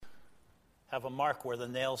have a mark where the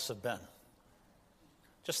nails have been.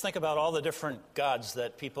 Just think about all the different gods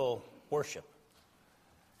that people worship.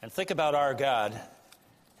 And think about our God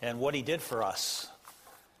and what he did for us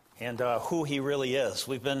and who he really is.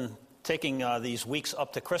 We've been taking these weeks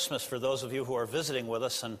up to Christmas for those of you who are visiting with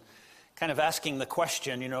us and kind of asking the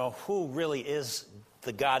question, who really is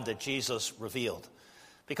the God that Jesus revealed?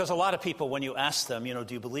 Because a lot of people, when you ask them,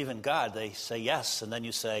 do you believe in God? They say yes. And then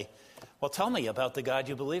you say, well, tell me about the God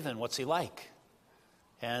you believe in. What's he like?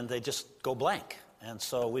 And they just go blank. And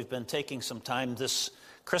so we've been taking some time this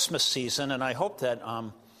Christmas season, and I hope that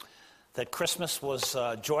that Christmas was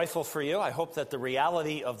joyful for you. I hope that the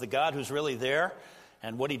reality of the God who's really there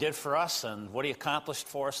and what he did for us and what he accomplished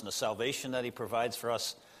for us and the salvation that he provides for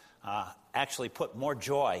us actually put more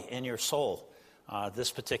joy in your soul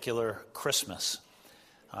this particular Christmas.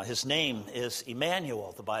 His name is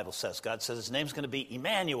Emmanuel, the Bible says. God says his name's going to be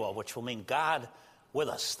Emmanuel, which will mean God with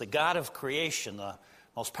us, the God of creation, the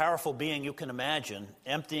most powerful being you can imagine,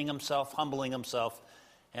 emptying himself, humbling himself,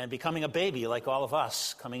 and becoming a baby like all of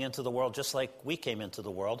us, coming into the world just like we came into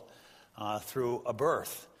the world through a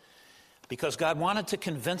birth. Because God wanted to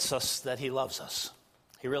convince us that he loves us.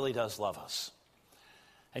 He really does love us.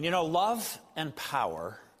 And love and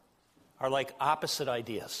power are like opposite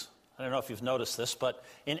ideas. I don't know if you've noticed this, but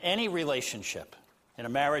in any relationship, in a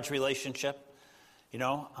marriage relationship,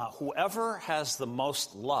 whoever has the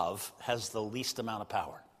most love has the least amount of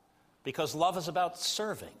power. Because love is about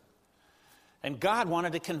serving. And God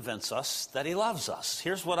wanted to convince us that he loves us.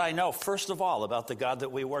 Here's what I know, first of all, about the God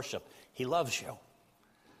that we worship. He loves you.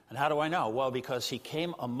 And how do I know? Well, because he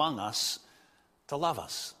came among us to love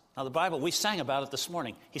us. Now, the Bible, we sang about it this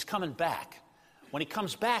morning. He's coming back. When he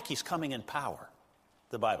comes back, he's coming in power,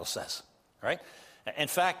 the Bible says. Right? In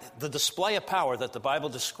fact, the display of power that the Bible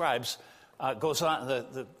describes goes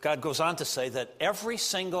on. God goes on to say that every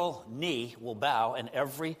single knee will bow and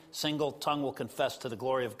every single tongue will confess to the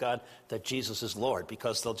glory of God that Jesus is Lord,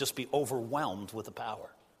 because they'll just be overwhelmed with the power.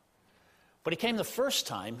 But he came the first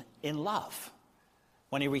time in love.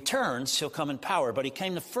 When he returns, he'll come in power. But he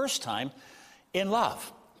came the first time in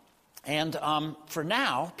love. And for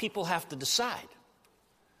now, people have to decide,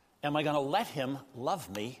 am I going to let him love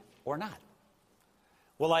me or not?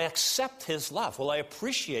 Will I accept his love? Will I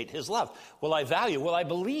appreciate his love? Will I value, will I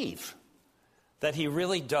believe that he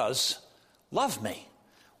really does love me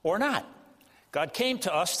or not? God came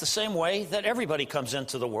to us the same way that everybody comes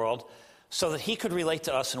into the world so that he could relate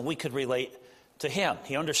to us and we could relate to him.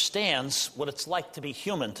 He understands what it's like to be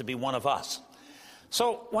human, to be one of us.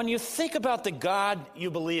 So when you think about the God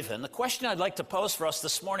you believe in, the question I'd like to pose for us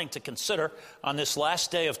this morning to consider on this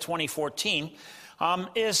last day of 2014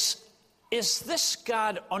 is this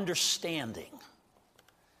God understanding?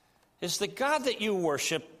 Is the God that you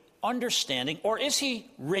worship understanding, or is he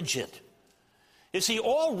rigid? Is he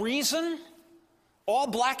all reason, all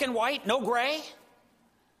black and white, no gray?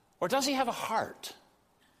 Or does he have a heart?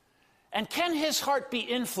 And can his heart be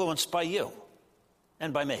influenced by you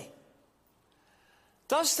and by me?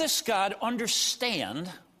 Does this God understand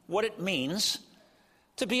what it means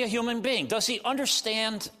to be a human being? Does he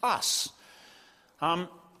understand us?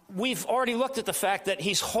 We've already looked at the fact that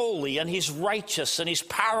he's holy and he's righteous and he's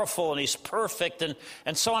powerful and he's perfect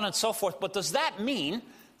and so on and so forth. But does that mean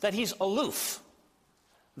that he's aloof,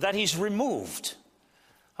 that he's removed?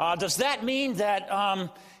 Does that mean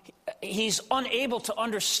that he's unable to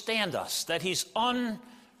understand us, that he's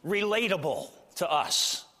unrelatable to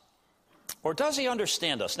us? Or does he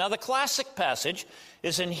understand us? Now, the classic passage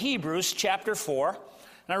is in Hebrews chapter 4. And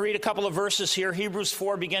I read a couple of verses here, Hebrews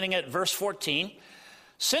 4, beginning at verse 14.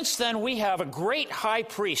 Since then we have a great high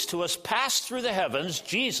priest who has passed through the heavens,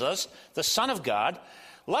 Jesus, the Son of God.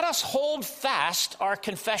 Let us hold fast our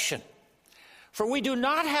confession. For we do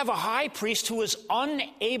not have a high priest who is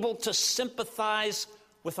unable to sympathize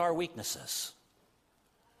with our weaknesses.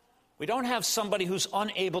 We don't have somebody who's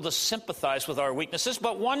unable to sympathize with our weaknesses,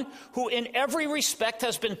 but one who in every respect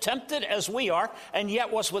has been tempted as we are, and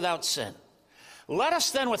yet was without sin. Let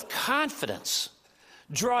us then with confidence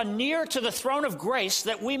draw near to the throne of grace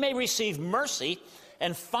that we may receive mercy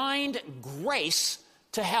and find grace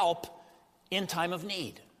to help in time of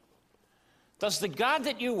need. Does the God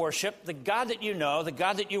that you worship, the God that you know, the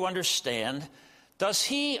God that you understand, does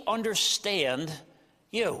he understand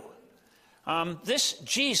you? This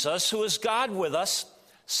Jesus, who is God with us,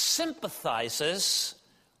 sympathizes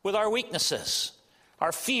with our weaknesses,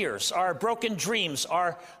 our fears, our broken dreams,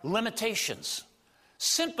 our limitations.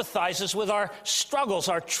 Sympathizes with our struggles,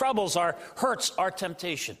 our troubles, our hurts, our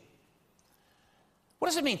temptation. What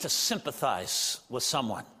does it mean to sympathize with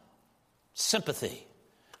someone? Sympathy.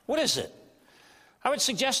 What is it? I would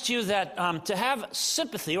suggest to you that to have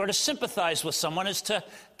sympathy or to sympathize with someone is to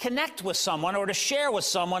connect with someone or to share with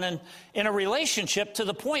someone in a relationship to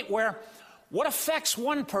the point where what affects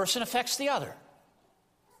one person affects the other.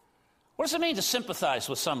 What does it mean to sympathize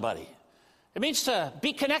with somebody? It means to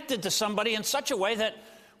be connected to somebody in such a way that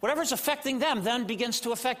whatever's affecting them then begins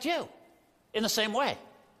to affect you in the same way.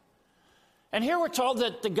 And here we're told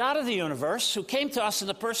that the God of the universe, who came to us in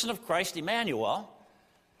the person of Christ, Emmanuel,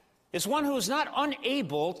 is one who is not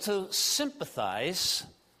unable to sympathize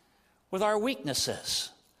with our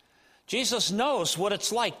weaknesses. Jesus knows what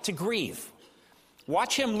it's like to grieve.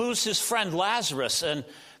 Watch him lose his friend Lazarus and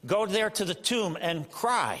go there to the tomb and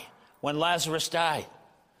cry when Lazarus died.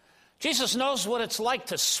 Jesus knows what it's like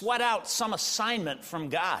to sweat out some assignment from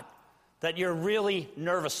God that you're really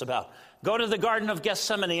nervous about. Go to the Garden of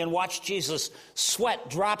Gethsemane and watch Jesus sweat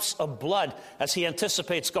drops of blood as he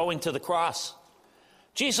anticipates going to the cross.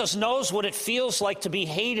 Jesus knows what it feels like to be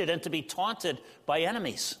hated and to be taunted by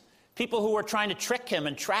enemies, people who are trying to trick him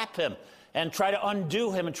and trap him and try to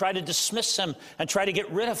undo him and try to dismiss him and try to get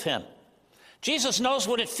rid of him. Jesus knows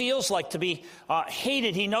what it feels like to be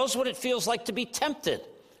hated. He knows what it feels like to be tempted,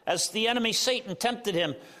 as the enemy Satan tempted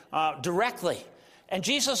him directly. And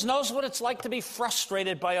Jesus knows what it's like to be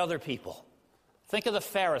frustrated by other people. Think of the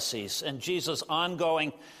Pharisees and Jesus'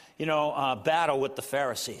 ongoing, battle with the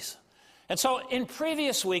Pharisees. And so in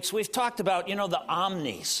previous weeks, we've talked about, the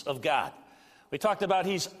omnis of God. We talked about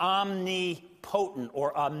he's omnipotent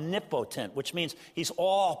or omnipotent, which means he's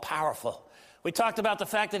all-powerful. We talked about the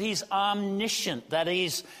fact that he's omniscient, that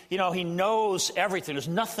he's, he knows everything. There's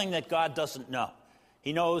nothing that God doesn't know.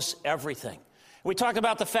 He knows everything. We talked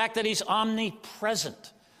about the fact that he's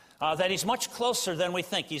omnipresent, that he's much closer than we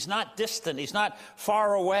think. He's not distant. He's not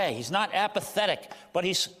far away. He's not apathetic, but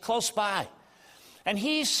he's close by. And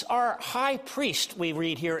he's our high priest, we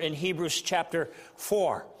read here in Hebrews chapter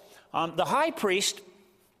 4. The high priest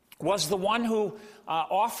was the one who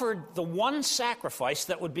offered the one sacrifice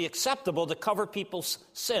that would be acceptable to cover people's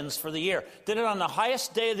sins for the year. Did it on the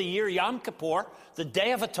highest day of the year, Yom Kippur, the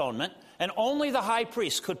Day of Atonement, and only the high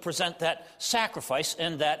priest could present that sacrifice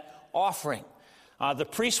and that offering. The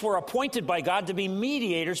priests were appointed by God to be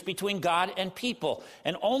mediators between God and people,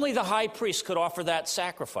 and only the high priest could offer that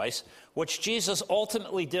sacrifice, which Jesus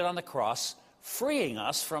ultimately did on the cross, freeing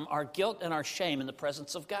us from our guilt and our shame in the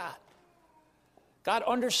presence of God. God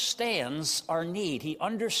understands our need. He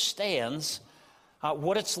understands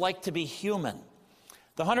what it's like to be human.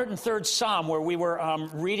 The 103rd Psalm, where we were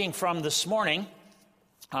reading from this morning,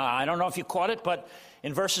 I don't know if you caught it, but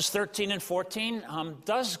in verses 13 and 14,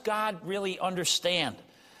 does God really understand?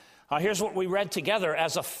 Here's what we read together.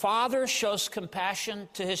 As a father shows compassion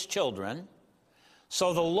to his children,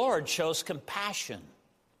 so the Lord shows compassion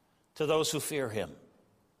to those who fear him.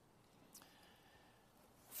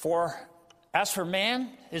 As for man,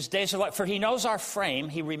 his days are like, for he knows our frame,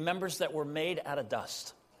 he remembers that we're made out of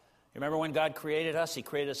dust. You remember when God created us? He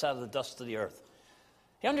created us out of the dust of the earth.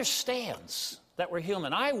 He understands that we're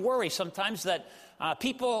human. I worry sometimes that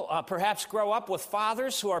people perhaps grow up with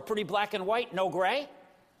fathers who are pretty black and white, no gray.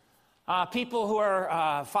 People who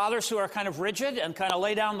are fathers who are kind of rigid and kind of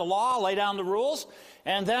lay down the law, lay down the rules.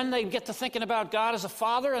 And then they get to thinking about God as a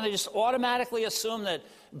father, and they just automatically assume that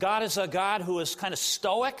God is a God who is kind of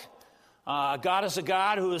stoic. God is a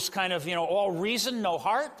God who is kind of, all reason, no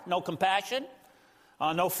heart, no compassion,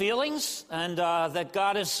 no feelings, and that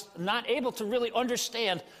God is not able to really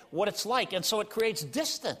understand what it's like. And so it creates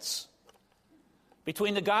distance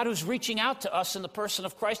between the God who's reaching out to us in the person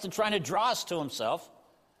of Christ and trying to draw us to himself,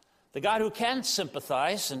 the God who can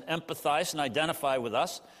sympathize and empathize and identify with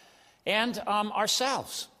us, and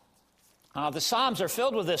ourselves. The Psalms are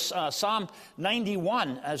filled with this. Psalm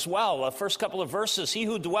 91 as well, the first couple of verses. He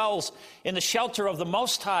who dwells in the shelter of the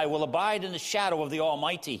Most High will abide in the shadow of the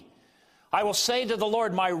Almighty. I will say to the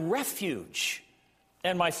Lord, my refuge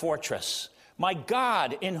and my fortress, my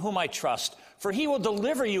God in whom I trust. For he will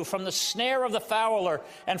deliver you from the snare of the fowler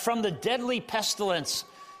and from the deadly pestilence.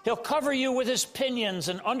 He'll cover you with his pinions,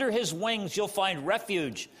 and under his wings you'll find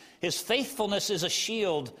refuge. His faithfulness is a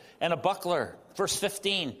shield and a buckler. Verse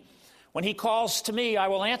 15. When he calls to me, I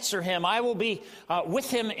will answer him. I will be with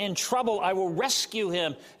him in trouble. I will rescue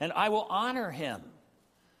him, and I will honor him.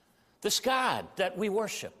 This God that we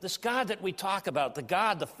worship, this God that we talk about, the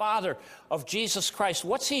God, the Father of Jesus Christ,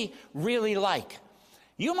 what's he really like?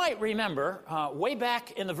 You might remember way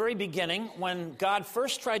back in the very beginning when God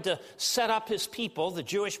first tried to set up his people, the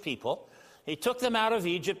Jewish people. He took them out of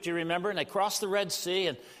Egypt, you remember, and they crossed the Red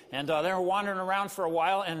Sea, and they were wandering around for a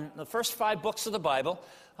while. And the first 5 books of the Bible,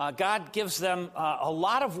 God gives them a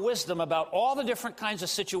lot of wisdom about all the different kinds of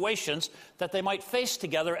situations that they might face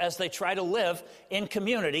together as they try to live in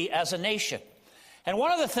community as a nation. And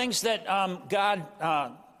one of the things that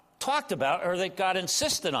God talked about, or that God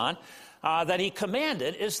insisted on, that he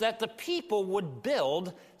commanded, is that the people would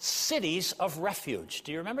build cities of refuge.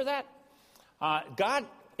 Do you remember that? God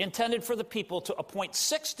intended for the people to appoint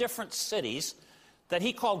 6 different cities that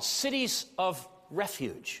he called cities of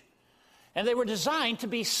refuge. And they were designed to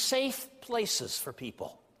be safe places for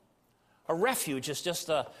people. A refuge is just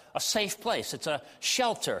a safe place. It's a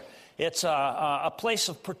shelter. It's a place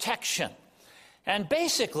of protection. And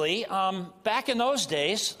basically, back in those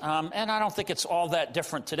days, and I don't think it's all that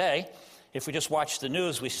different today, if we just watch the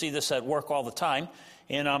news, we see this at work all the time.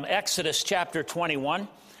 In Exodus chapter 21,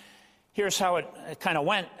 here's how it kind of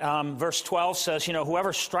went. Verse 12 says,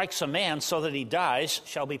 whoever strikes a man so that he dies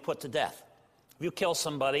shall be put to death. If you kill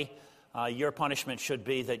somebody, your punishment should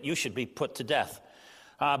be that you should be put to death.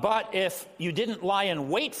 But if you didn't lie in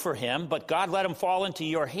wait for him, but God let him fall into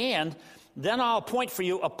your hand, then I'll appoint for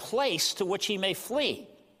you a place to which he may flee,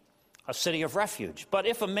 a city of refuge. But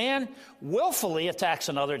if a man willfully attacks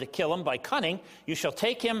another to kill him by cunning, you shall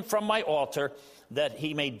take him from my altar that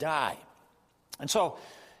he may die. And so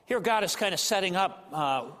here God is kind of setting up,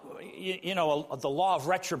 the law of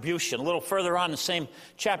retribution. A little further on in the same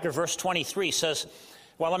chapter, verse 23 says,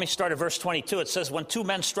 well, let me start at verse 22. It says, when 2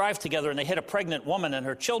 men strive together and they hit a pregnant woman and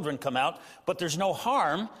her children come out, but there's no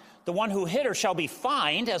harm, the one who hit her shall be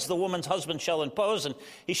fined, as the woman's husband shall impose, and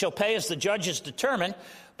he shall pay as the judges determine.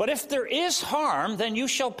 But if there is harm, then you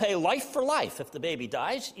shall pay life for life. If the baby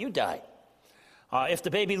dies, you die. If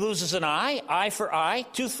the baby loses an eye for eye,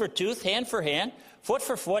 tooth for tooth, hand for hand, foot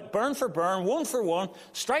for foot, burn for burn, wound for wound,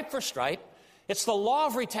 stripe for stripe. It's the law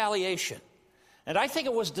of retaliation. And I think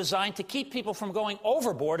it was designed to keep people from going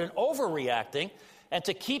overboard and overreacting, and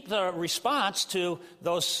to keep the response to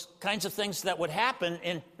those kinds of things that would happen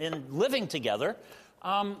in living together,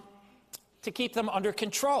 to keep them under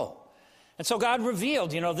control. And so God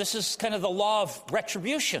revealed, this is kind of the law of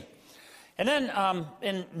retribution. And then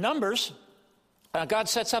in Numbers, God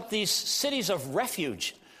sets up these cities of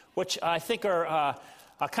refuge, which I think are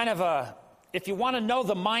kind of if you want to know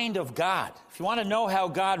the mind of God, if you want to know how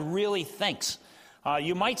God really thinks,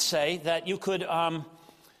 you might say that you could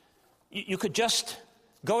just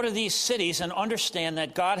go to these cities and understand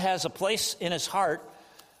that God has a place in his heart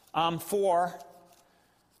for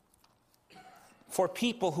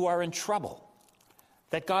people who are in trouble,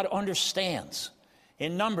 that God understands.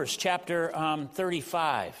 In Numbers chapter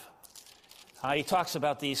 35, he talks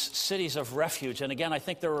about these cities of refuge. And again, I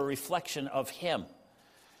think they're a reflection of him.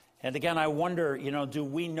 And again, I wonder, do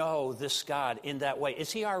we know this God in that way?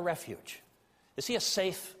 Is he our refuge? Is he a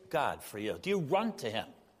safe God for you? Do you run to him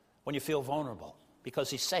when you feel vulnerable?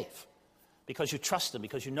 Because he's safe, because you trust him,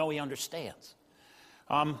 because you know he understands.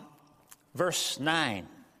 Verse 9,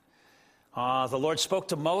 the Lord spoke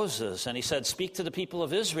to Moses, and he said, speak to the people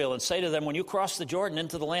of Israel and say to them, when you cross the Jordan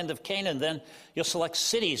into the land of Canaan, then you'll select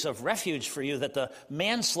cities of refuge for you, that the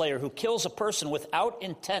manslayer who kills a person without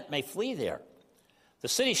intent may flee there. The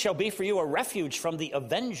city shall be for you a refuge from the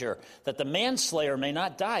avenger, that the manslayer may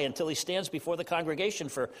not die until he stands before the congregation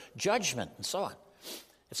for judgment, and so on.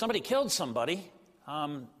 If somebody killed somebody,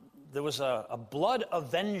 there was a blood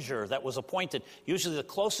avenger that was appointed, usually the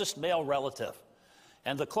closest male relative.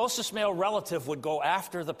 And the closest male relative would go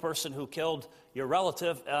after the person who killed your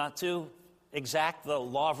relative to exact the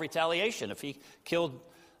law of retaliation. If he killed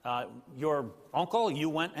your uncle, you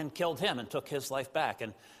went and killed him and took his life back,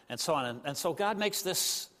 and so on. And so God makes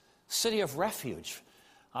this city of refuge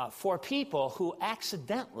for people who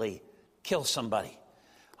accidentally kill somebody.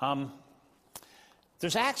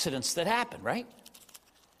 There's accidents that happen, right?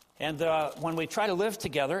 And when we try to live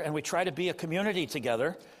together and we try to be a community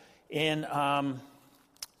together in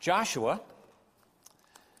Joshua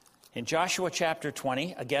chapter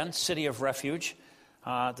 20, again, city of refuge,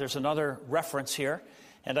 there's another reference here.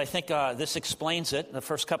 And I think this explains it. In the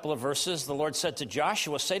first couple of verses, the Lord said to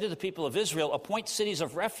Joshua, say to the people of Israel, appoint cities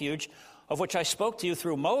of refuge, of which I spoke to you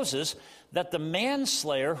through Moses, that the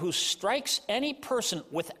manslayer who strikes any person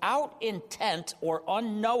without intent or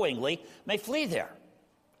unknowingly may flee there.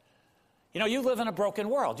 You live in a broken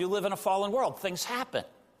world. You live in a fallen world. Things happen.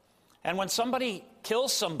 And when somebody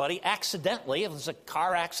kills somebody accidentally, if it's a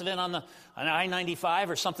car accident on I-95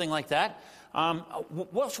 or something like that,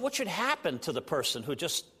 what should happen to the person who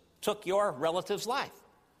just took your relative's life?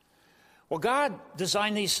 Well, God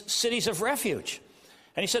designed these cities of refuge.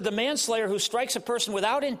 And he said, the manslayer who strikes a person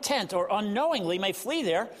without intent or unknowingly may flee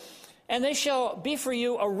there. And they shall be for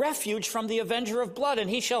you a refuge from the avenger of blood. And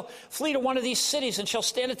he shall flee to one of these cities and shall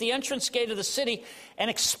stand at the entrance gate of the city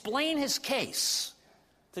and explain his case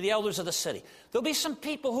to the elders of the city. There'll be some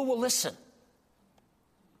people who will listen.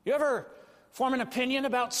 You ever form an opinion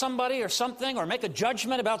about somebody or something, or make a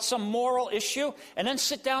judgment about some moral issue, and then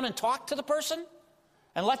sit down and talk to the person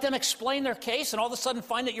and let them explain their case, and all of a sudden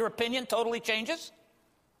find that your opinion totally changes?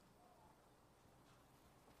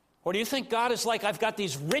 Or do you think God is like, I've got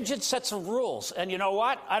these rigid sets of rules, and you know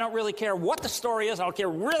what? I don't really care what the story is. I don't care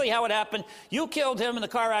really how it happened. You killed him in the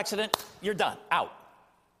car accident. You're done. Out.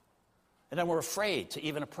 And then we're afraid to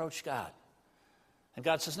even approach God. And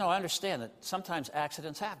God says, no, I understand that sometimes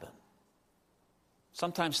accidents happen.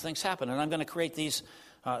 Sometimes things happen, and I'm going to create these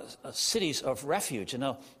cities of refuge, and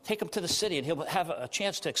they'll take him to the city, and he'll have a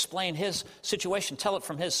chance to explain his situation, tell it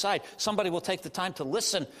from his side. Somebody will take the time to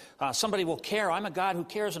listen. Somebody will care. I'm a God who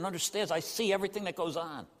cares and understands. I see everything that goes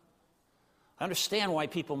on. I understand why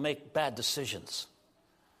people make bad decisions.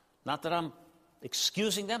 Not that I'm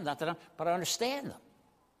excusing them, but I understand them.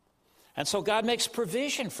 And so God makes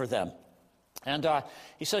provision for them. And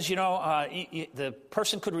he says, the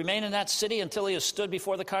person could remain in that city until he has stood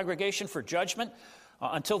before the congregation for judgment,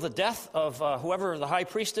 until the death of whoever the high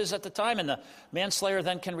priest is at the time, and the manslayer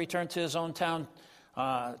then can return to his own town,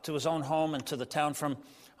 to his own home, and to the town from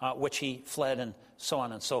which he fled, and so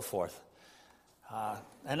on and so forth.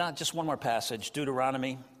 And just one more passage,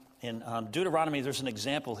 Deuteronomy. In Deuteronomy, there's an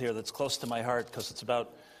example here that's close to my heart, because it's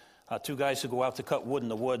about two guys who go out to cut wood in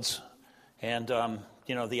the woods, and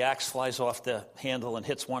the axe flies off the handle and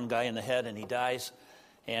hits one guy in the head, and he dies.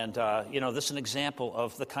 And, this is an example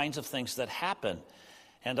of the kinds of things that happen.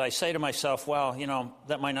 And I say to myself, well,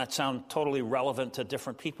 that might not sound totally relevant to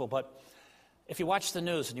different people, but if you watch the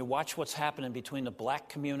news and you watch what's happening between the black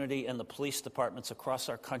community and the police departments across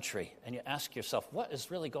our country, and you ask yourself, what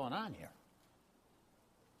is really going on here?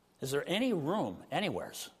 Is there any room,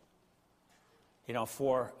 anywheres,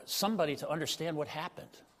 for somebody to understand what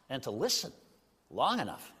happened and to listen long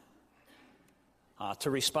enough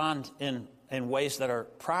to respond in ways that are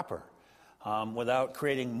proper without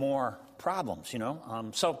creating more problems,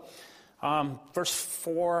 So verse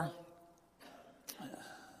 4,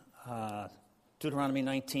 Deuteronomy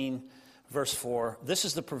 19, verse 4, this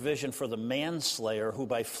is the provision for the manslayer who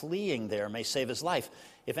by fleeing there may save his life.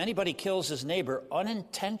 If anybody kills his neighbor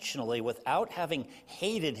unintentionally without having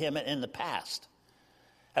hated him in the past,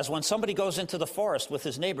 as when somebody goes into the forest with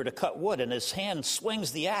his neighbor to cut wood, and his hand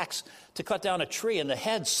swings the axe to cut down a tree, and the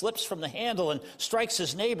head slips from the handle and strikes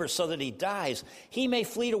his neighbor so that he dies, he may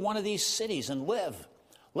flee to one of these cities and live,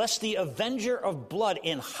 lest the avenger of blood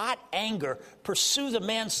in hot anger pursue the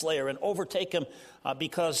manslayer and overtake him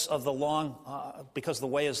because the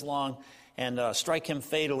way is long, and strike him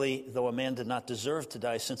fatally, though a man did not deserve to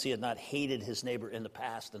die, since he had not hated his neighbor in the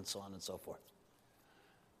past, and so on and so forth.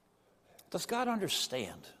 Does God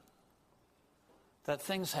understand that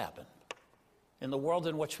things happen in the world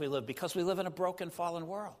in which we live because we live in a broken, fallen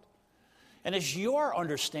world? And is your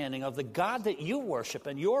understanding of the God that you worship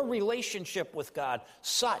and your relationship with God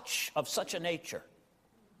of such a nature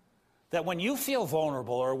that when you feel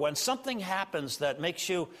vulnerable or when something happens that makes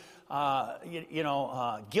you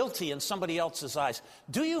guilty in somebody else's eyes,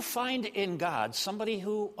 do you find in God somebody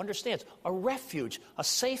who understands, a refuge, a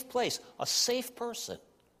safe place, a safe person?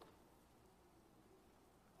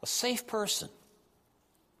 A safe person.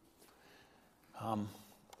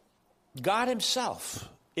 God himself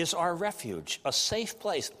is our refuge, a safe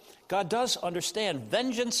place. God does understand.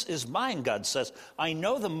 Vengeance is mine, God says. I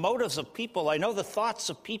know the motives of people. I know the thoughts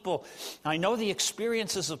of people. I know the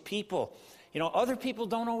experiences of people. Other people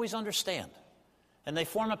don't always understand. And they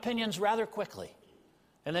form opinions rather quickly.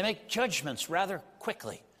 And they make judgments rather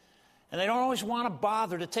quickly. And they don't always want to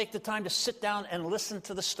bother to take the time to sit down and listen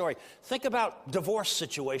to the story. Think about divorce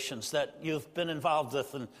situations that you've been involved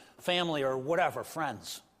with in family or whatever,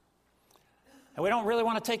 friends. And we don't really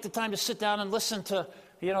want to take the time to sit down and listen to,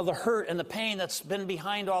 the hurt and the pain that's been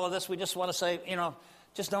behind all of this. We just want to say,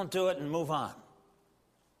 just don't do it and move on.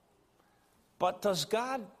 But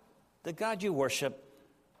the God you worship,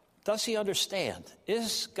 does he understand?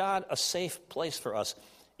 Is God a safe place for us?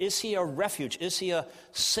 Is he a refuge? Is he a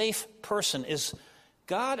safe person? Is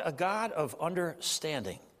God a God of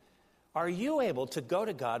understanding? Are you able to go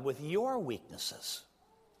to God with your weaknesses?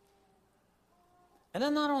 And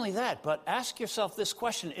then not only that, but ask yourself this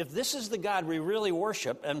question. If this is the God we really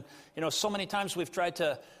worship, and so many times we've tried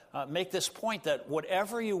to make this point that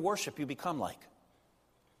whatever you worship, you become like.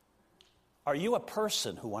 Are you a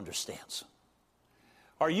person who understands?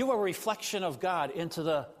 Are you a reflection of God into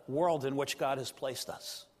the world in which God has placed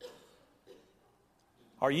us?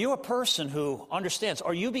 Are you a person who understands?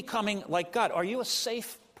 Are you becoming like God? Are you a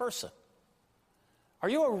safe person? Are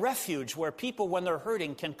you a refuge where people, when they're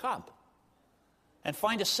hurting, can come and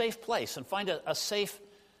find a safe place and find a safe,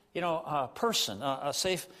 person, a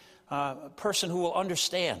safe person who will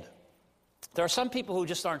understand? There are some people who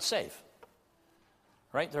just aren't safe,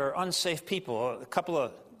 right? There are unsafe people. A couple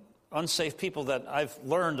of unsafe people that I've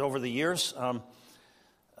learned over the years.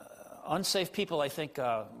 Unsafe people, I think,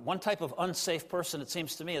 one type of unsafe person, it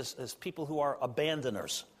seems to me, is people who are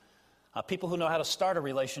abandoners. People who know how to start a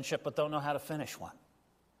relationship but don't know how to finish one.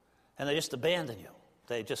 And they just abandon you.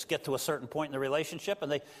 They just get to a certain point in the relationship,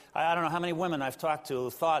 and I don't know how many women I've talked to who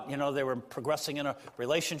thought, they were progressing in a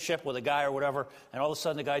relationship with a guy or whatever, and all of a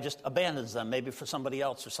sudden the guy just abandons them, maybe for somebody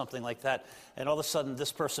else or something like that, and all of a sudden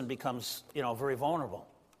this person becomes, very vulnerable.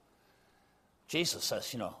 Jesus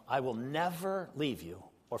says, I will never leave you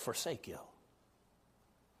or forsake you.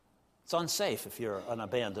 It's unsafe if you're an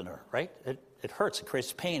abandoner, right? It hurts. It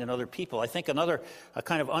creates pain in other people. I think another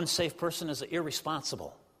kind of unsafe person is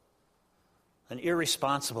irresponsible. An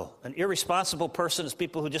irresponsible person is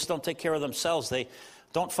people who just don't take care of themselves. They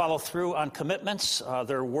don't follow through on commitments.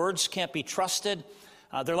 Their words can't be trusted.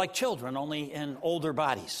 They're like children, only in older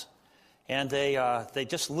bodies. And they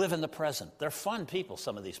just live in the present. They're fun people,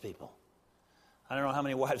 some of these people. I don't know how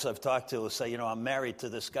many wives I've talked to who say, I'm married to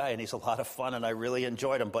this guy, and he's a lot of fun, and I really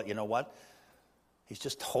enjoyed him. But you know what? He's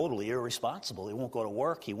just totally irresponsible. He won't go to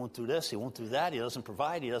work. He won't do this. He won't do that. He doesn't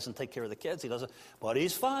provide. He doesn't take care of the kids. But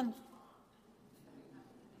he's fun.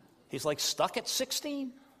 He's like stuck at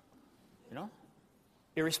 16,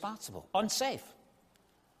 irresponsible, unsafe.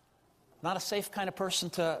 Not a safe kind of person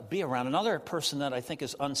to be around. Another person that I think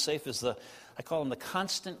is unsafe is I call him the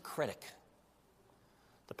constant critic.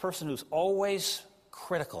 The person who's always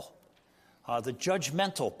critical. The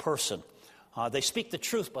judgmental person. They speak the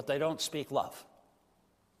truth, but they don't speak love.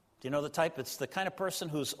 Do you know the type? It's the kind of person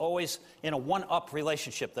who's always in a one-up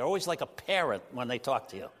relationship. They're always like a parent when they talk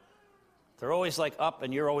to you. They're always like up,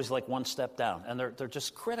 and you're always like one step down. And they're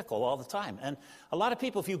just critical all the time. And a lot of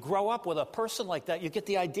people, if you grow up with a person like that, you get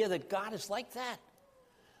the idea that God is like that.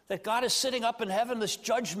 That God is sitting up in heaven, this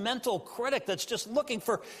judgmental critic that's just looking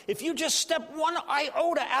for, if you just step one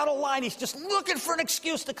iota out of line, he's just looking for an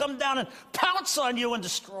excuse to come down and pounce on you and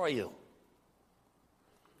destroy you.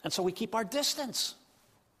 And so we keep our distance.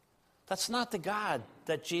 That's not the God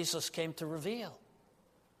that Jesus came to reveal.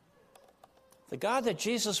 The God that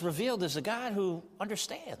Jesus revealed is a God who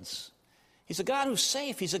understands. He's a God who's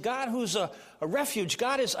safe. He's a God who's a refuge.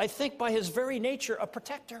 God is, I think, by his very nature, a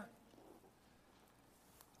protector.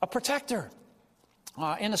 A protector.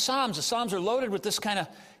 In the Psalms are loaded with this kind of,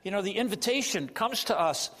 the invitation comes to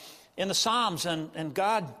us in the Psalms, and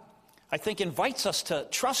God, I think, invites us to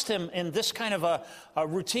trust him in this kind of a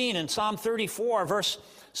routine. In Psalm 34, verse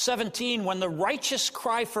 17, when the righteous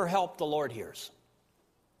cry for help, the Lord hears.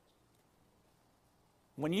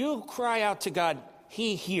 When you cry out to God,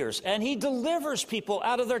 he hears, and he delivers people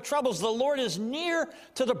out of their troubles. The Lord is near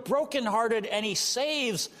to the brokenhearted, and he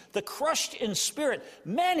saves the crushed in spirit.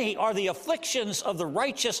 Many are the afflictions of the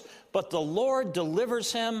righteous, but the Lord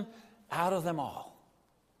delivers him out of them all.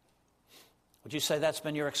 Would you say that's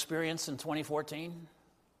been your experience in 2014?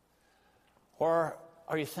 Or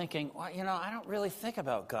are you thinking, well, I don't really think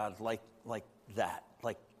about God like that,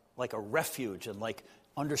 like a refuge and like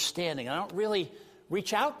understanding. I don't really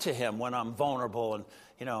reach out to him when I'm vulnerable, and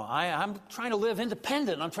I'm trying to live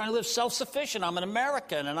independent. I'm trying to live self-sufficient. I'm an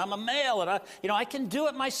American, and I'm a male, and I can do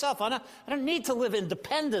it myself. I don't need to live in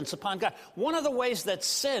dependence upon God. One of the ways that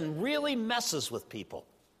sin really messes with people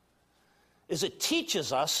is it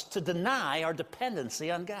teaches us to deny our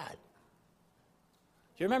dependency on God.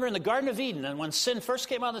 Do you remember in the Garden of Eden, and when sin first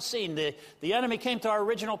came on the scene, the enemy came to our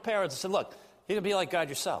original parents and said, look, you can be like God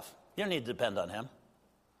yourself. You don't need to depend on him.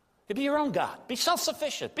 You be your own God. Be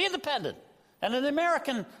self-sufficient. Be independent. And in the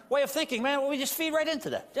American way of thinking, man, we just feed right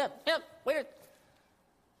into that. Yeah, weird.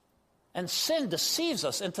 And sin deceives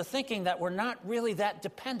us into thinking that we're not really that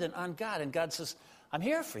dependent on God. And God says, I'm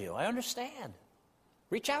here for you. I understand.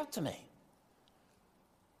 Reach out to me.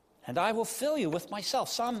 And I will fill you with myself.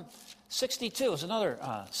 Psalm 62 is another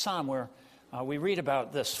psalm where we read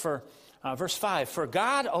about this. For verse 5, for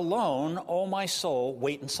God alone, O my soul,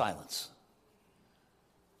 wait in silence.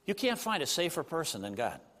 You can't find a safer person than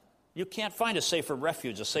God. You can't find a safer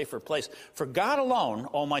refuge, a safer place. For God alone,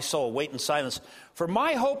 O my soul, wait in silence. For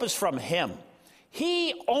my hope is from him.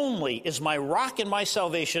 He only is my rock and my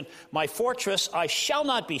salvation, my fortress. I shall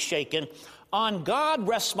not be shaken. On God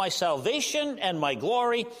rests my salvation and my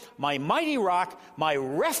glory. My mighty rock, my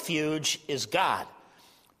refuge is God.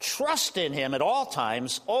 Trust in him at all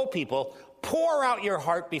times, O people. pour out your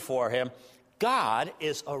heart before him, God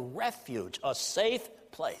is a refuge, a safe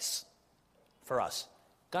place for us.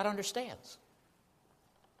 God understands.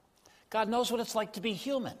 God knows what it's like to be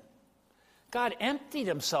human. God emptied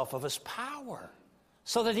himself of his power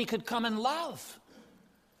so that he could come in love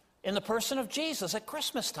in the person of Jesus at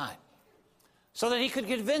Christmas time, so that he could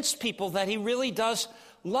convince people that he really does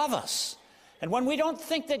love us. And when we don't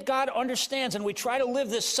think that God understands and we try to live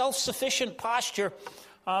this self-sufficient posture,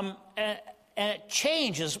 and it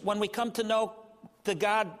changes when we come to know the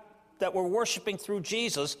God that we're worshiping through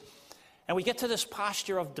Jesus, and we get to this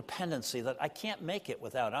posture of dependency that I can't make it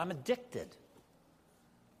without. I'm addicted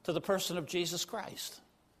to the person of Jesus Christ.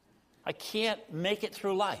 I can't make it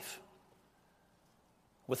through life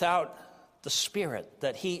without the Spirit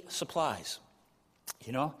that he supplies.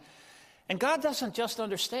 You know? And God doesn't just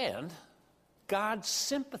understand, God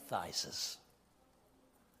sympathizes.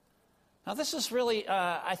 Now this is really,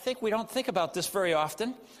 I think we don't think about this very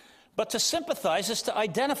often, but to sympathize is to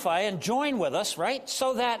identify and join with us, right?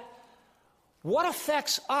 So that what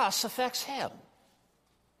affects us affects him.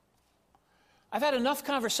 I've had enough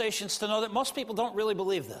conversations to know that most people don't really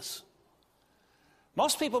believe this.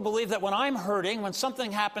 Most people believe that when I'm hurting, when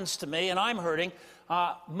something happens to me and I'm hurting,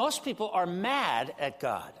 most people are mad at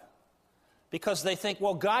God because they think,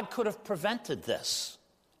 well, God could have prevented this,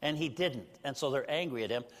 and he didn't, and so they're angry at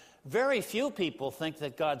him. Very few people think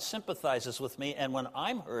that God sympathizes with me, and when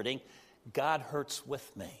I'm hurting, God hurts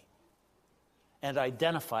with me and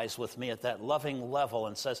identifies with me at that loving level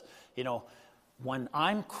and says, you know, when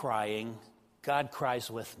I'm crying, God cries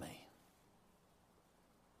with me.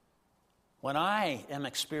 When I am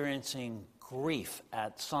experiencing grief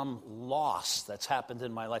at some loss that's happened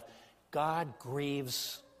in my life, God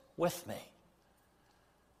grieves with me.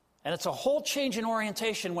 And it's a whole change in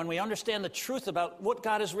orientation when we understand the truth about what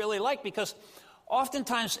God is really like, because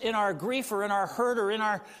oftentimes in our grief or in our hurt or in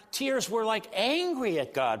our tears, we're like angry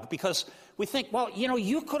at God because we think, well, you know,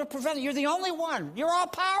 you could have prevented, you're the only one, you're all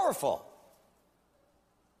powerful.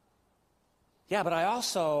 Yeah, but I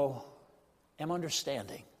also am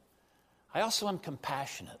understanding. I also am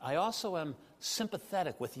compassionate. I also am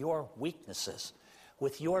sympathetic with your weaknesses,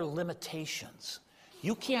 with your limitations.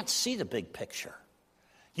 You can't see the big picture.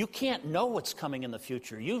 You can't know what's coming in the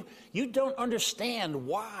future. You don't understand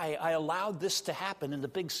why I allowed this to happen in the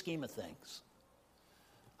big scheme of things.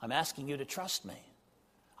 I'm asking you to trust me.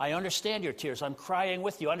 I understand your tears. I'm crying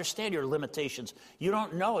with you. I understand your limitations. You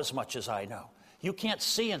don't know as much as I know. You can't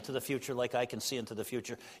see into the future like I can see into the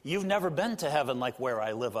future. You've never been to heaven like where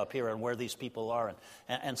I live up here and where these people are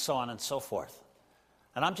and so on and so forth.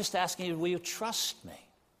 And I'm just asking you, will you trust me?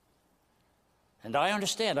 And I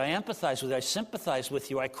understand. I empathize with you. I sympathize with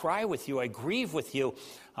you. I cry with you. I grieve with you.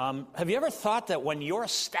 Have you ever thought that when you're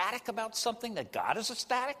ecstatic about something, that God is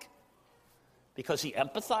ecstatic? Because he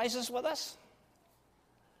empathizes with us?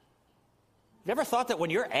 Have you ever thought that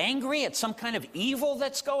when you're angry at some kind of evil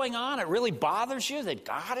that's going on, it really bothers you that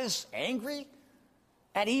God is angry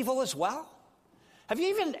at evil as well? Have you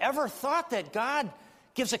even ever thought that God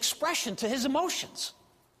gives expression to his emotions?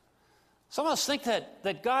 Some of us think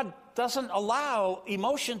that God doesn't allow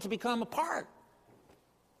emotion to become a part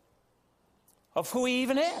of who he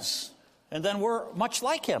even is. And then we're much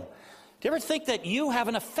like him. Do you ever think that you have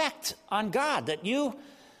an effect on God, that you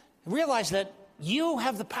realize that you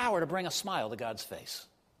have the power to bring a smile to God's face?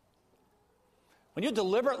 When you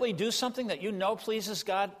deliberately do something that you know pleases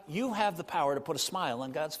God, you have the power to put a smile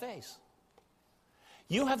on God's face.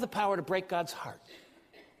 You have the power to break God's heart.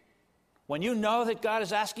 When you know that God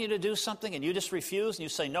is asking you to do something and you just refuse and you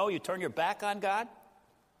say no, you turn your back on God,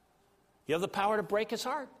 you have the power to break his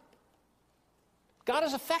heart. God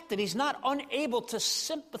is affected. He's not unable to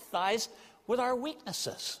sympathize with our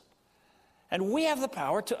weaknesses. And we have the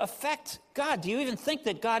power to affect God. Do you even think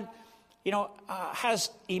that God, has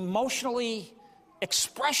emotionally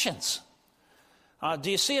expressions?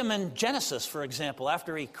 Do you see him in Genesis, for example,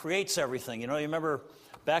 after he creates everything? You remember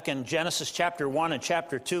back in Genesis chapter 1 and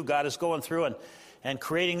chapter 2, God is going through and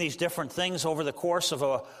creating these different things over the course of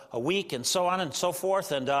a week and so on and so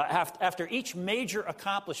forth. And after each major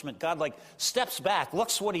accomplishment, God steps back,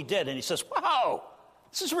 looks what he did, and he says, wow,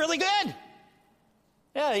 this is really good.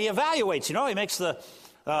 Yeah, he evaluates, he makes the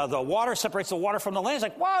water, separates the water from the land. He's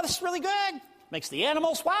like, wow, this is really good. Makes the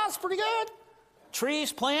animals, wow, it's pretty good.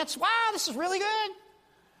 Trees, plants, wow, this is really good.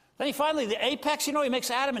 Then he finally, the apex, he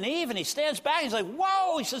makes Adam and Eve, and he stands back, and he's like,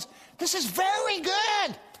 whoa, he says, this is very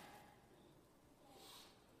good.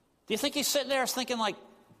 Do you think he's sitting there thinking all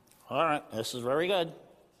right, this is very good?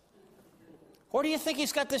 Or do you think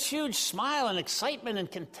he's got this huge smile and excitement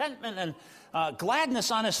and contentment and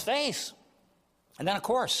gladness on his face? And then, of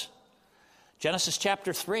course, Genesis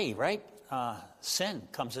chapter 3, right? Sin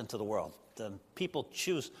comes into the world. The people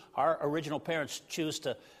choose, our original parents choose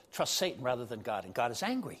to trust Satan rather than God, and God is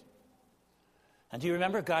angry. And do you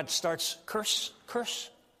remember God starts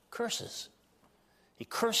curses? He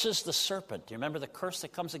curses the serpent. Do you remember the curse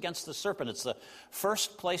that comes against the serpent? It's the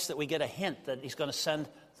first place that we get a hint that he's going to send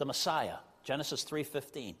the Messiah. Genesis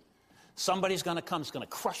 3:15. Somebody's going to come, is going to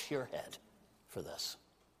crush your head for this.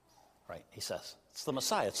 Right, he says. It's the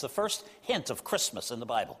Messiah. It's the first hint of Christmas in the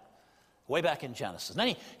Bible, way back in Genesis. And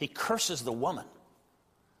then he curses the woman,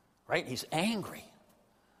 right? He's angry.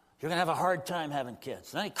 You're going to have a hard time having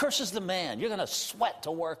kids. And then he curses the man. You're going to sweat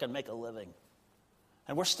to work and make a living.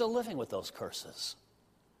 And we're still living with those curses.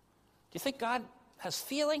 Do you think God has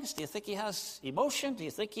feelings? Do you think he has emotion? Do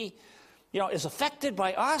you think he, is affected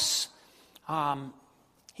by us?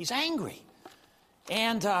 He's angry.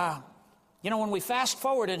 And, when we fast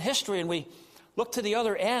forward in history and we look to the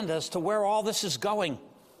other end as to where all this is going,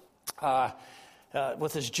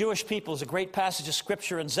 with his Jewish people, is a great passage of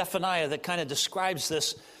Scripture in Zephaniah that kind of describes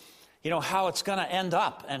this, how it's going to end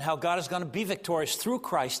up and how God is going to be victorious through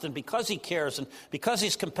Christ, and because he cares and because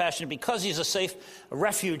he's compassionate, because he's a safe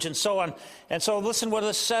refuge and so on. And so listen what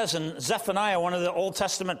this says in Zephaniah, one of the Old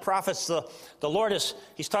Testament prophets. The Lord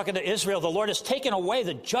he's talking to Israel. The Lord has taken away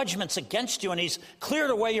the judgments against you, and he's cleared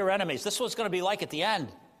away your enemies. This is what it's going to be like at the end.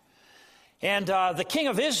 And the King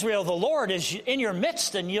of Israel, the Lord, is in your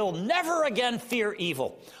midst, and you'll never again fear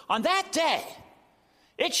evil. On that day,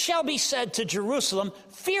 it shall be said to Jerusalem,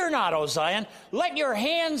 fear not, O Zion, let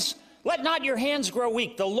not your hands grow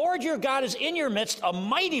weak. The Lord your God is in your midst, a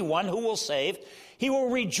mighty one who will save. He will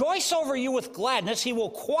rejoice over you with gladness. He will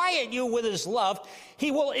quiet you with his love. He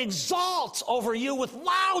will exalt over you with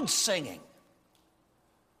loud singing.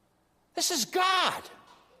 This is God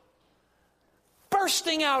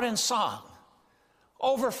bursting out in song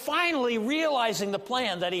over finally realizing the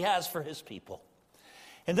plan that he has for his people.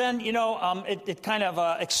 And then, it kind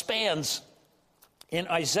of expands in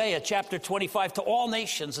Isaiah chapter 25 to all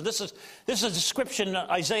nations. And this is a description,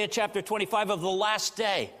 Isaiah chapter 25, of the last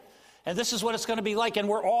day. And this is what it's going to be like. And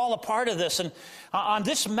we're all a part of this. And on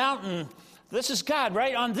this mountain, this is God,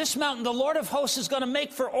 right? On this mountain, the Lord of hosts is going to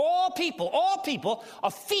make for all people,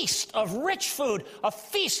 a feast of rich food, a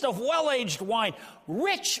feast of well-aged wine,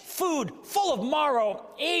 rich food full of marrow,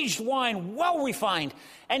 aged wine, well-refined.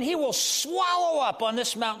 And he will swallow up on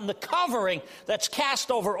this mountain the covering that's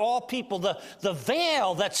cast over all people, the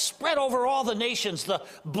veil that's spread over all the nations, the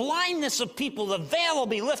blindness of people, the veil will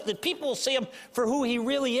be lifted. People will see him for who he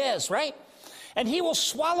really is, right? And he will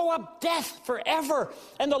swallow up death forever.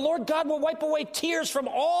 And the Lord God will wipe away tears from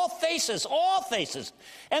all faces.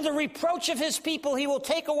 And the reproach of his people he will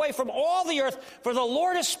take away from all the earth. For the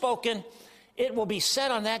Lord has spoken. It will be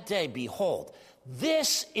said on that day, behold,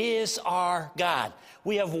 this is our God.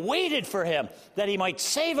 We have waited for him that he might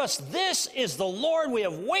save us. This is the Lord. We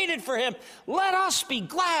have waited for him. Let us be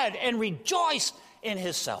glad and rejoice in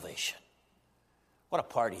his salvation. What a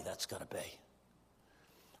party that's going to be.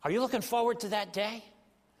 Are you looking forward to that day?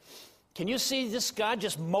 Can you see this God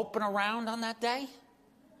just moping around on that day?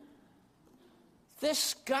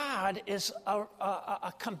 This God is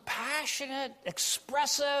a compassionate,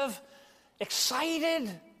 expressive, excited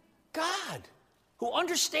God who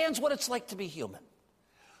understands what it's like to be human,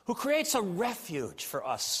 who creates a refuge for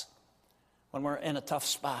us when we're in a tough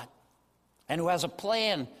spot, and who has a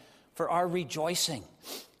plan for our rejoicing.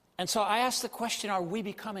 And so I ask the question, are we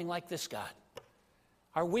becoming like this God?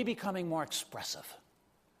 Are we becoming more expressive?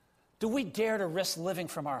 Do we dare to risk living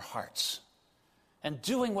from our hearts and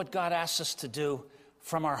doing what God asks us to do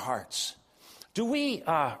from our hearts? Do we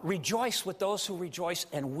rejoice with those who rejoice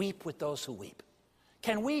and weep with those who weep?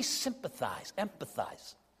 Can we sympathize,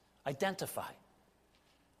 empathize, identify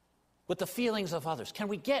with the feelings of others? Can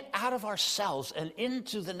we get out of ourselves and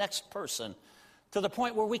into the next person to the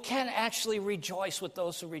point where we can actually rejoice with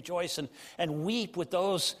those who rejoice and weep with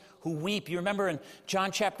those who weep? You remember in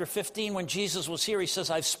John chapter 15 when Jesus was here, he says,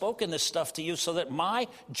 I've spoken this stuff to you so that my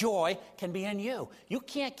joy can be in you. You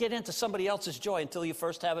can't get into somebody else's joy until you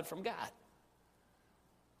first have it from God.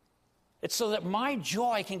 It's so that my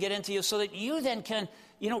joy can get into you so that you then can,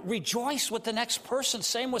 rejoice with the next person.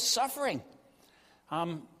 Same with suffering.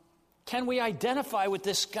 Can we identify with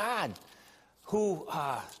this God who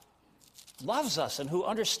loves us and who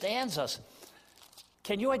understands us?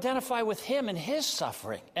 Can you identify with him in his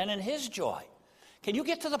suffering and in his joy? Can you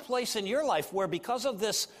get to the place in your life where because of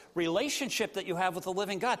this relationship that you have with the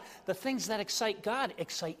living God, the things that excite God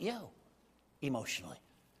excite you emotionally?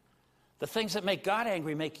 The things that make God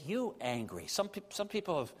angry make you angry. Some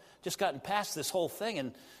people have just gotten past this whole thing,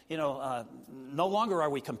 and no longer are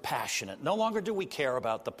we compassionate. No longer do we care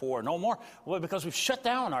about the poor. No more, because we've shut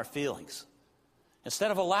down our feelings.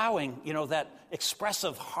 Instead of allowing, that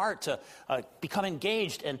expressive heart to become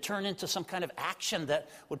engaged and turn into some kind of action that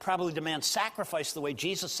would probably demand sacrifice the way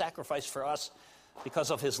Jesus sacrificed for us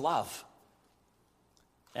because of his love,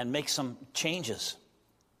 and make some changes.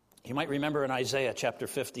 You might remember in Isaiah chapter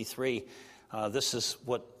 53, this is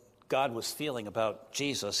what God was feeling about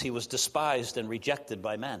Jesus. He was despised and rejected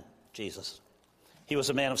by men, Jesus. He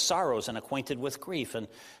was a man of sorrows and acquainted with grief, and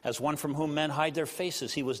as one from whom men hide their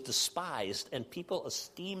faces, he was despised, and people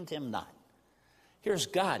esteemed him not. Here's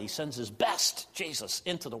God. He sends his best, Jesus,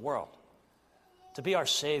 into the world to be our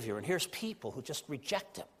Savior, and here's people who just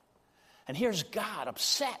reject him. And here's God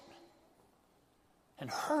upset and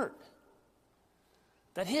hurt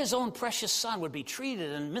that his own precious son would be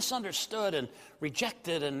treated and misunderstood and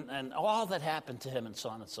rejected and all that happened to him and so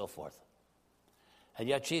on and so forth. And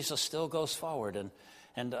yet Jesus still goes forward.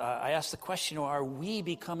 And I ask the question, are we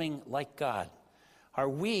becoming like God? Are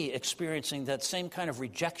we experiencing that same kind of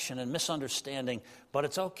rejection and misunderstanding? But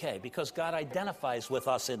it's okay, because God identifies with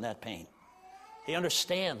us in that pain. He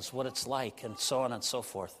understands what it's like, and so on and so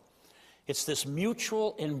forth. It's this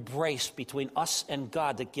mutual embrace between us and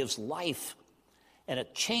God that gives life, and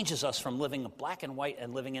it changes us from living black and white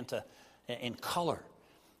and living in color.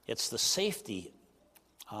 It's the safety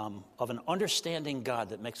of an understanding God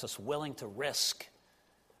that makes us willing to risk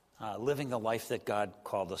living the life that God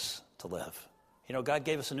called us to live. God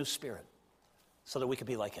gave us a new spirit so that we could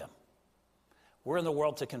be like him. We're in the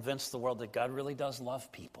world to convince the world that God really does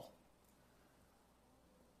love people.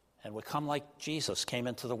 And we come like Jesus came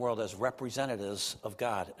into the world as representatives of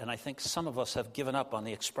God. And I think some of us have given up on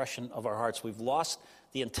the expression of our hearts. We've lost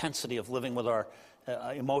the intensity of living with our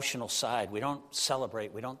emotional side. We don't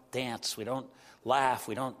celebrate. We don't dance. We don't laugh.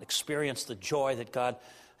 We don't experience the joy that God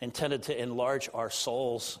intended to enlarge our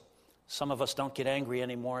souls. Some of us don't get angry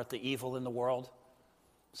anymore at the evil in the world.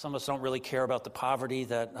 Some of us don't really care about the poverty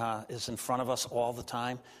that is in front of us all the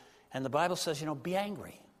time. And the Bible says, be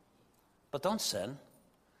angry, but don't sin.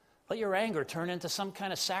 Let your anger turn into some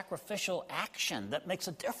kind of sacrificial action that makes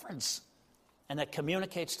a difference and that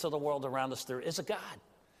communicates to the world around us there is a God,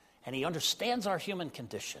 and he understands our human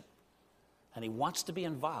condition, and he wants to be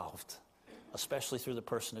involved, especially through the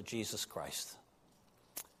person of Jesus Christ,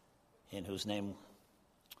 in whose name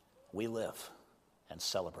we live and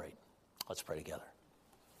celebrate. Let's pray together.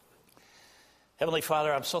 Heavenly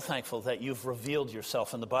Father, I'm so thankful that you've revealed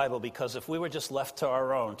yourself in the Bible, because if we were just left to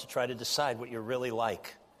our own to try to decide what you're really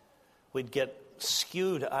like, we'd get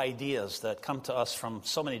skewed ideas that come to us from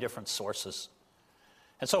so many different sources.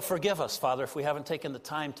 And so forgive us, Father, if we haven't taken the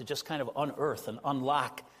time to just kind of unearth and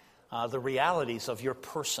unlock the realities of your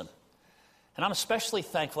person. And I'm especially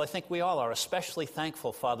thankful, I think we all are especially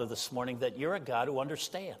thankful, Father, this morning, that you're a God who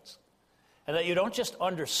understands. And that you don't just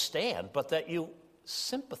understand, but that you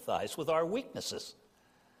sympathize with our weaknesses.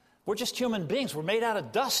 We're just human beings. We're made out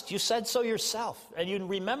of dust. You said so yourself. And you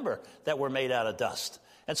remember that we're made out of dust.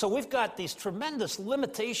 And so we've got these tremendous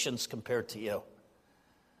limitations compared to you.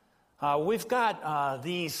 We've got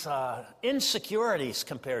these insecurities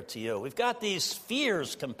compared to you. We've got these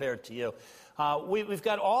fears compared to you. We've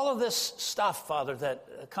got all of this stuff, Father,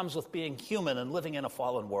 that comes with being human and living in a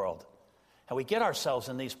fallen world. And we get ourselves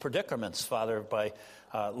in these predicaments, Father, by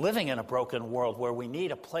living in a broken world where we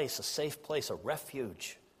need a place, a safe place, a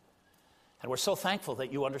refuge. And we're so thankful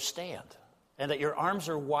that you understand and that your arms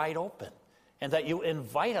are wide open. And that you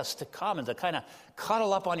invite us to come and to kind of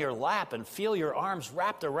cuddle up on your lap and feel your arms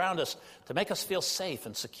wrapped around us to make us feel safe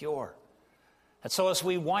and secure. And so as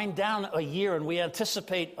we wind down a year and we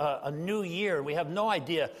anticipate a new year, we have no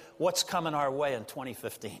idea what's coming our way in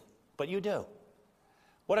 2015. But you do.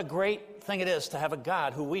 What a great thing it is to have a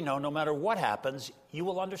God who we know no matter what happens, you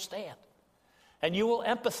will understand. And you will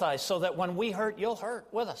empathize so that when we hurt, you'll hurt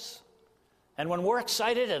with us. And when we're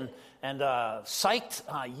excited and psyched,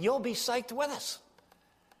 you'll be psyched with us.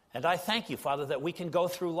 And I thank you, Father, that we can go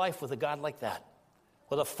through life with a God like that,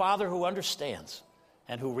 with a Father who understands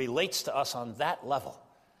and who relates to us on that level.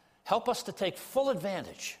 Help us to take full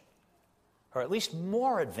advantage, or at least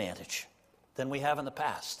more advantage than we have in the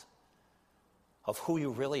past, of who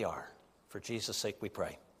you really are. For Jesus' sake we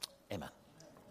pray. Amen.